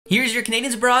Here's your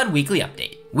Canadians Abroad weekly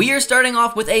update. We are starting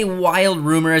off with a wild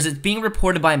rumor as it's being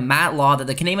reported by Matt Law that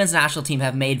the Canadians national team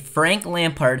have made Frank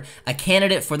Lampard a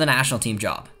candidate for the national team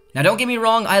job. Now don't get me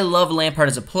wrong, I love Lampard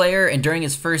as a player, and during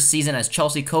his first season as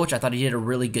Chelsea coach I thought he did a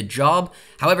really good job.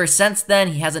 However, since then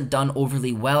he hasn't done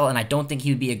overly well and I don't think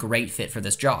he would be a great fit for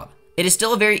this job. It is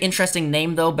still a very interesting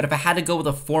name though, but if I had to go with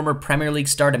a former Premier League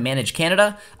star to manage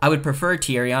Canada, I would prefer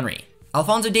Thierry Henry.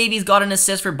 Alphonso Davies got an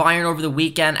assist for Bayern over the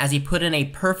weekend as he put in a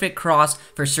perfect cross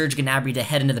for Serge Gnabry to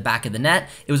head into the back of the net.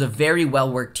 It was a very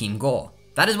well-worked team goal.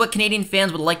 That is what Canadian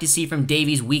fans would like to see from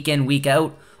Davies week in, week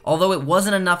out, although it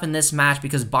wasn't enough in this match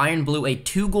because Bayern blew a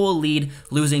 2-goal lead,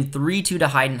 losing 3-2 to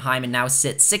Heidenheim and now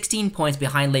sit 16 points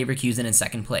behind Leverkusen in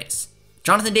second place.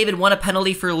 Jonathan David won a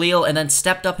penalty for Lille and then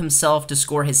stepped up himself to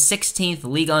score his 16th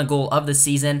Ligue 1 goal of the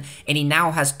season, and he now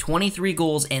has 23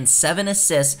 goals and 7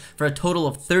 assists for a total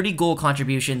of 30 goal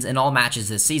contributions in all matches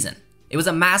this season. It was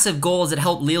a massive goal as it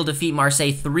helped Lille defeat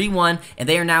Marseille 3-1, and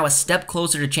they are now a step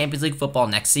closer to Champions League football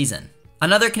next season.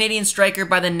 Another Canadian striker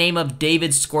by the name of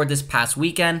David scored this past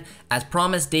weekend. As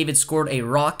promised, David scored a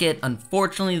rocket.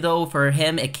 Unfortunately though, for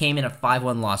him, it came in a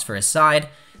 5-1 loss for his side.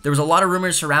 There was a lot of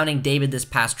rumors surrounding David this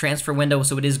past transfer window,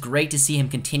 so it is great to see him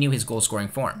continue his goal-scoring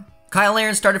form. Kyle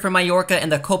Larin started for Mallorca in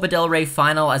the Copa del Rey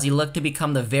final as he looked to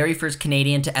become the very first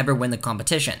Canadian to ever win the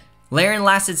competition. Larin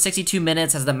lasted 62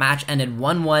 minutes as the match ended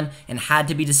 1-1 and had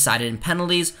to be decided in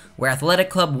penalties, where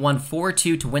Athletic Club won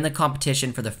 4-2 to win the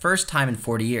competition for the first time in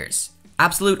 40 years.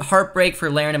 Absolute heartbreak for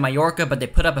Larin and Mallorca, but they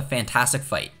put up a fantastic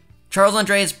fight. Charles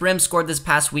Andreas Brim scored this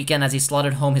past weekend as he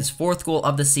slotted home his 4th goal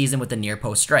of the season with a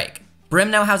near-post strike. Brim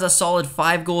now has a solid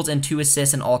 5 goals and 2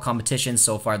 assists in all competitions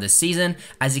so far this season,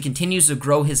 as he continues to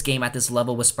grow his game at this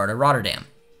level with Sparta Rotterdam.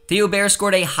 Theo Bair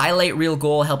scored a highlight reel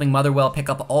goal, helping Motherwell pick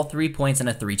up all 3 points in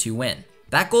a 3-2 win.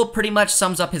 That goal pretty much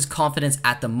sums up his confidence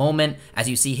at the moment, as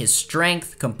you see his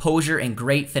strength, composure, and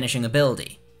great finishing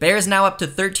ability. Bair is now up to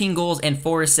 13 goals and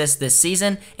 4 assists this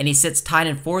season, and he sits tied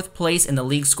in 4th place in the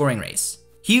league scoring race.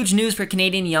 Huge news for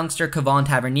Canadian youngster Kevon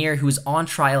Tavernier, who is on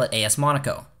trial at AS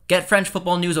Monaco. Get French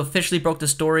Football News officially broke the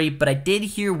story, but I did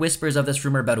hear whispers of this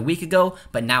rumor about a week ago,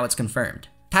 but now it's confirmed.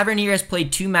 Tavernier has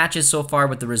played 2 matches so far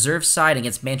with the reserve side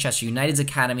against Manchester United's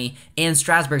academy and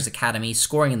Strasbourg's academy,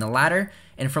 scoring in the latter,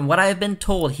 and from what I have been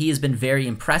told, he has been very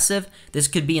impressive. This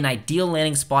could be an ideal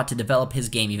landing spot to develop his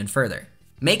game even further.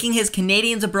 Making his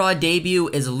Canadians Abroad debut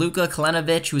is Luka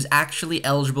Kalinovic, who is actually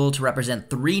eligible to represent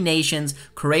 3 nations,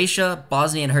 Croatia,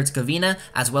 Bosnia and Herzegovina,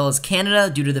 as well as Canada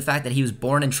due to the fact that he was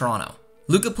born in Toronto.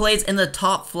 Luka plays in the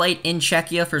top flight in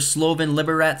Czechia for Slovan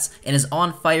Liberec and is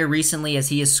on fire recently as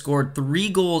he has scored 3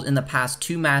 goals in the past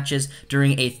 2 matches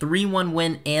during a 3-1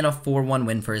 win and a 4-1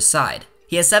 win for his side.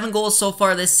 He has 7 goals so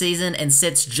far this season and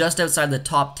sits just outside the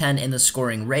top 10 in the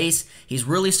scoring race. He's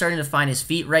really starting to find his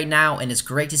feet right now, and it's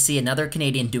great to see another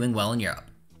Canadian doing well in Europe.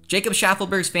 Jacob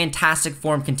Schaffelberg's fantastic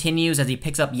form continues as he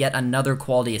picks up yet another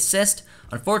quality assist.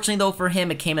 Unfortunately though for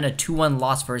him, it came in a 2-1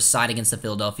 loss for his side against the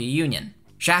Philadelphia Union.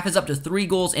 Schaff is up to 3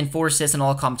 goals and 4 assists in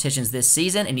all competitions this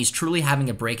season, and he's truly having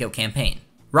a breakout campaign.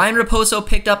 Ryan Raposo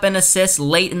picked up an assist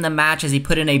late in the match as he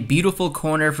put in a beautiful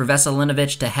corner for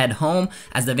Veselinovic to head home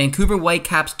as the Vancouver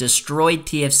Whitecaps destroyed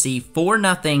TFC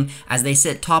 4-0 as they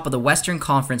sit top of the Western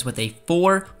Conference with a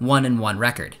 4-1-1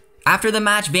 record. After the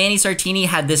match, Vanni Sartini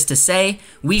had this to say: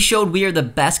 "We showed we are the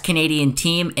best Canadian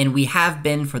team, and we have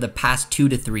been for the past 2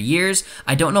 to 3 years.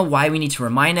 I don't know why we need to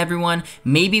remind everyone.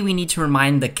 Maybe we need to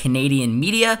remind the Canadian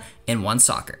media and One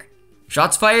Soccer."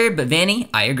 Shots fired, but Vanni,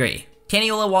 I agree.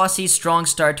 Kenny Olawasi's strong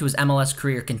start to his MLS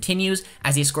career continues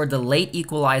as he scored the late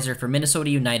equalizer for Minnesota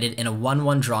United in a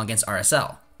 1-1 draw against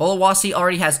RSL. Olawasi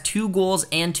already has 2 goals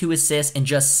and 2 assists in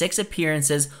just 6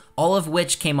 appearances, all of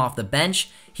which came off the bench.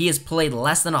 He has played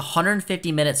less than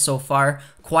 150 minutes so far,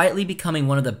 quietly becoming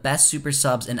one of the best super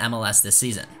subs in MLS this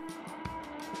season.